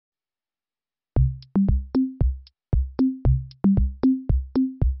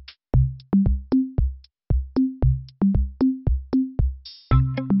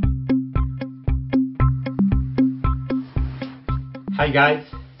Hi guys,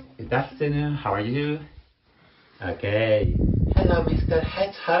 good afternoon, how are you? Okay. Hello Mr.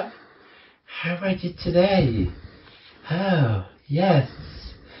 Hedgehog, how are you today? Oh, yes.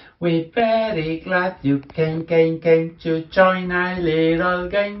 We're very glad you came to join our little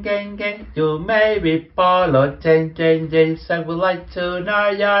gang. You may be Paul or Jane, so we'd like to know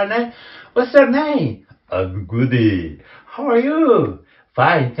your name. What's your name? I'm Goody. How are you?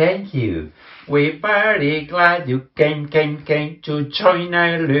 Fine, thank you. We're very glad you came to join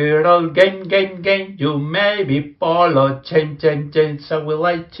our little gang. You may be Paul or Jane, so we'd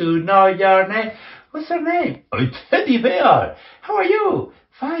like to know your name. What's your name? I'm Teddy Bear. How are you?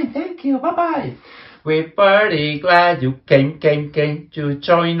 Fine, thank you. Bye-bye. We're very glad you came to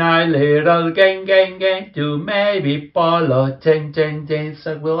join our little gang. You may be Paul or Jane,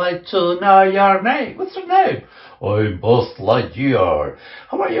 so we'd like to know your name. What's your name? I'm Buzz Lightyear.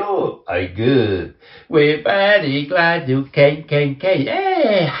 How are you? I'm good. We're very glad you came.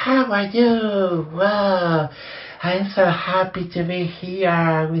 Hey, how are you? Wow, I'm so happy to be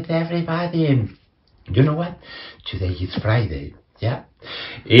here with everybody. You know what? Today is Friday. Yeah?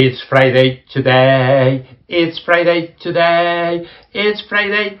 It's Friday today. It's Friday today. It's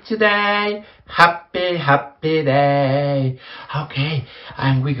Friday today. Happy day. Okay,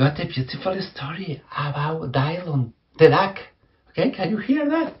 and we got a beautiful story about Dylan the duck. Okay, can you hear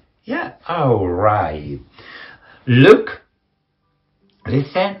that? Yeah, all right. Look,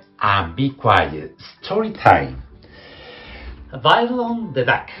 listen, and be quiet. Story time. Dylan the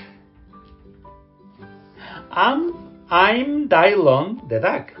duck. I'm Dylan the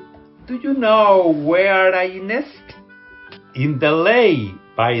duck. Do you know where I nest? In the lake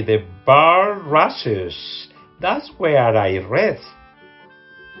by the bulrushes. That's where I rest.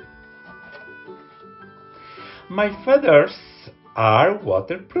 My feathers are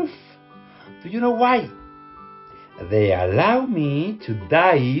waterproof. Do you know why? They allow me to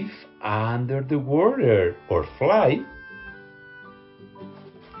dive under the water or fly.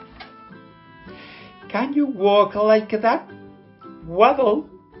 Can you walk like a duck? Waddle.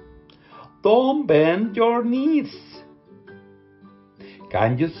 Don't bend your knees.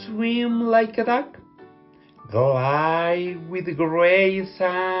 Can you swim like a duck? Glide with grace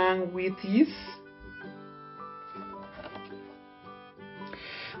and with ease.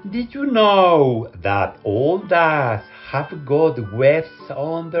 Did you know that all ducks have got webs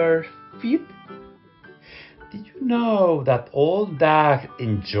on their feet? Did you know that all ducks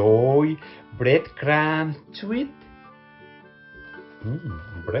enjoy breadcrumbs to eat?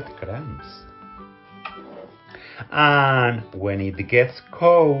 Breadcrumbs. And when it gets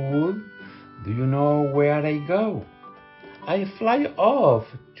cold, do you know where I go? I fly off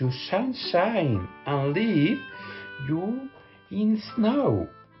to sunshine and leave you in snow.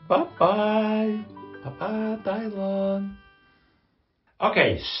 Bye-bye. Bye-bye, Dylan.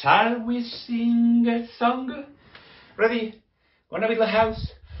 Okay, shall we sing a song? Ready? Gonna build a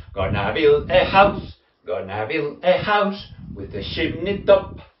house. Gonna build a house. Gonna build a house with a chimney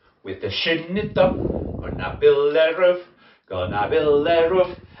top. With a chimney top. Gonna build a roof. Gonna build a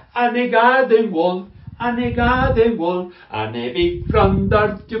roof. And a garden wall. And a garden wall. And a big front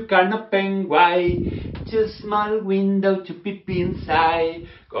door to can open wide. Two small windows to peep inside.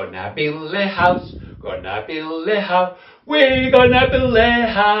 Gonna build a house. Gonna build a house. We're gonna build a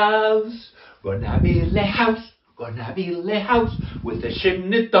house. Gonna build a house. Gonna build a house with a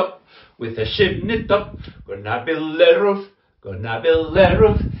chimney top. With a chimney top. Gonna build a roof. Gonna build a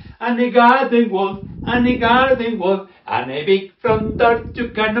roof. And a garden wall. And a garden wall. And a big front door to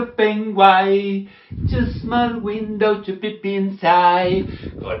can open wide. Two small windows to peep inside.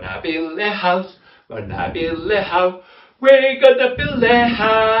 Gonna build a house. Gonna build a house. We're gonna build a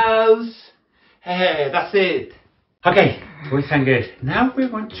house. Hey, that's it. Okay, boys and girls, now we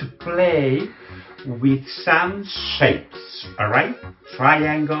want to play with some shapes, alright?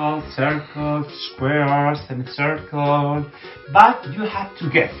 Triangles, circles, squares, semicircle, but you have to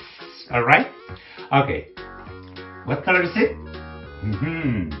guess, alright? Okay, what color is it?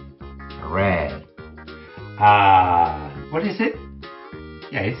 Red. What is it?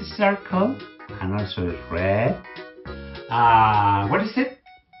 Yeah, it's a circle, and also it's red. What is it?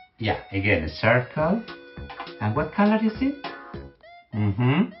 Yeah, again, a circle. And what color is it?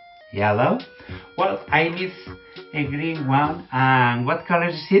 Yellow. Well, I miss a green one. And what color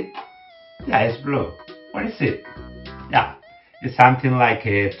is it? Yeah, it's blue. What is it? Yeah, it's something like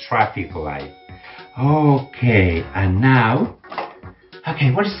a traffic light. Okay, and now,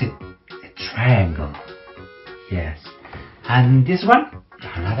 okay, what is it? A triangle. Yes. And this one?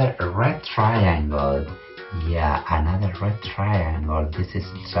 Another red triangle. Yeah, another red triangle. This is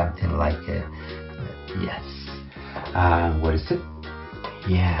something like a, yes. What is it?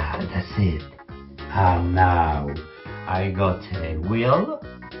 Yeah, that's it. And now I got a wheel,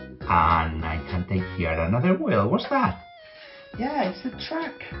 and I can take here another wheel. What's that? Yeah, it's a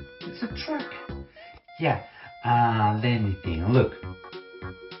truck. It's a truck. Yeah, let me think. Look.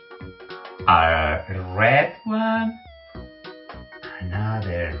 A red one.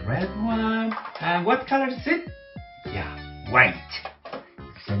 Another red one. And what color is it? Yeah, white.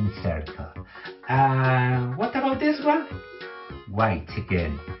 Semicircle. What about this one? White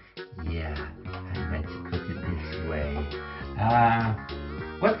again. Yeah, I'm going to put it this way.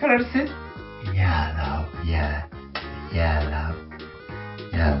 What color is it? Yellow. Yeah, yellow.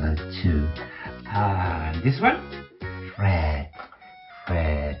 Yellow too. This one? Red.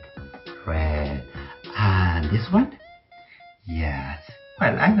 Red. Red. And this one? Yes.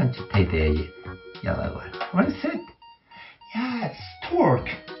 Well, I'm going to take the yellow one. What is it? Yeah, stork.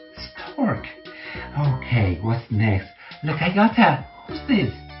 Stork. Okay, what's next? Look, I got a... Who's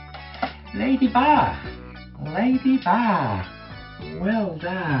this? Ladybug. Ladybug. Well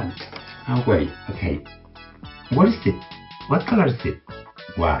done. Oh, wait. Okay. What is it? What color is it?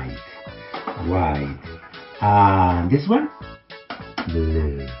 White. White. And this one?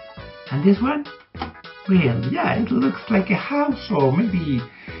 Blue. And this one? Well, yeah, it looks like a house or maybe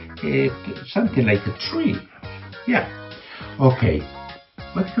something like a tree. Yeah. Okay.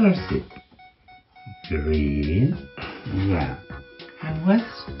 What color is it? Green. Yeah. And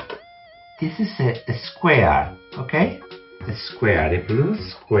what's... This is a square, okay? A square, a blue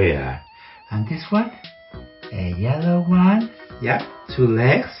square. And this one? A yellow one. Yeah. 2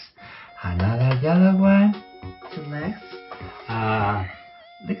 legs. Another yellow one. 2 legs.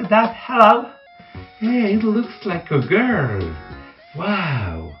 Look at that. Hello. Hey, it looks like a girl.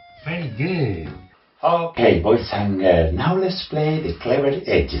 Wow. Very good. Okay, boys and girls. Now let's play the clever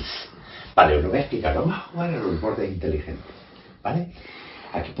edges. Vale, os lo voy a explicar. Vamos a jugar a los bordes inteligentes. ¿Vale?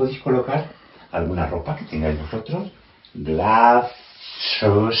 Aquí podéis colocar alguna ropa que tengáis vosotros. Gloves,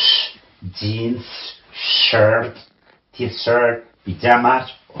 shoes, jeans, shirt, t-shirt,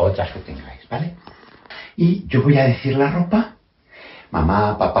 pijamas, otras que tengáis, ¿vale? Y yo voy a decir la ropa.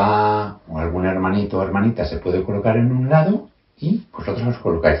 Mamá, papá o algún hermanito o hermanita se puede colocar en un lado y vosotros os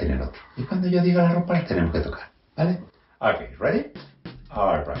colocáis en el otro. Y cuando yo diga la ropa las tenemos que tocar, ¿vale? Okay, ready?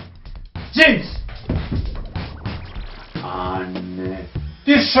 Alright. Jeans! And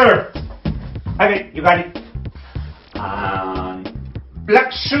t-shirt! Okay, you got it. And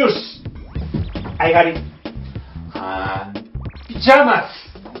black shoes! I got it. And pajamas!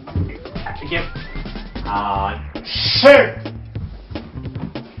 Again. And shirt!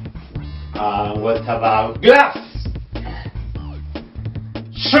 What about gloves?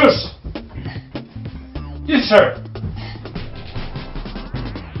 Shoes? T-shirt?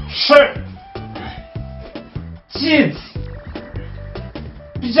 Shirt? Jeans?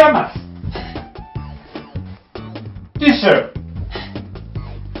 Pajamas? T-shirt?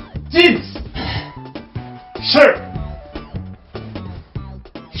 Jeans? Shirt?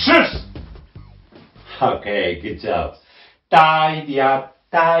 Shoes? Okay, good job. Tidy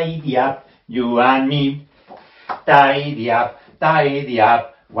up, you and me. Tidy up,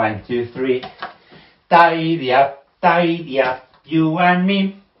 1, 2, 3. Tidy up, you and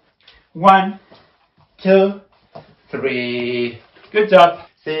me. 1, 2, 3. Good job.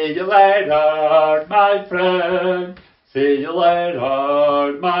 See you later, my friend. See you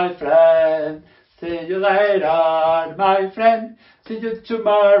later, my friend. See you later, my friend. See you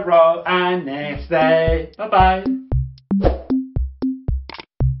tomorrow and next day. Bye-bye.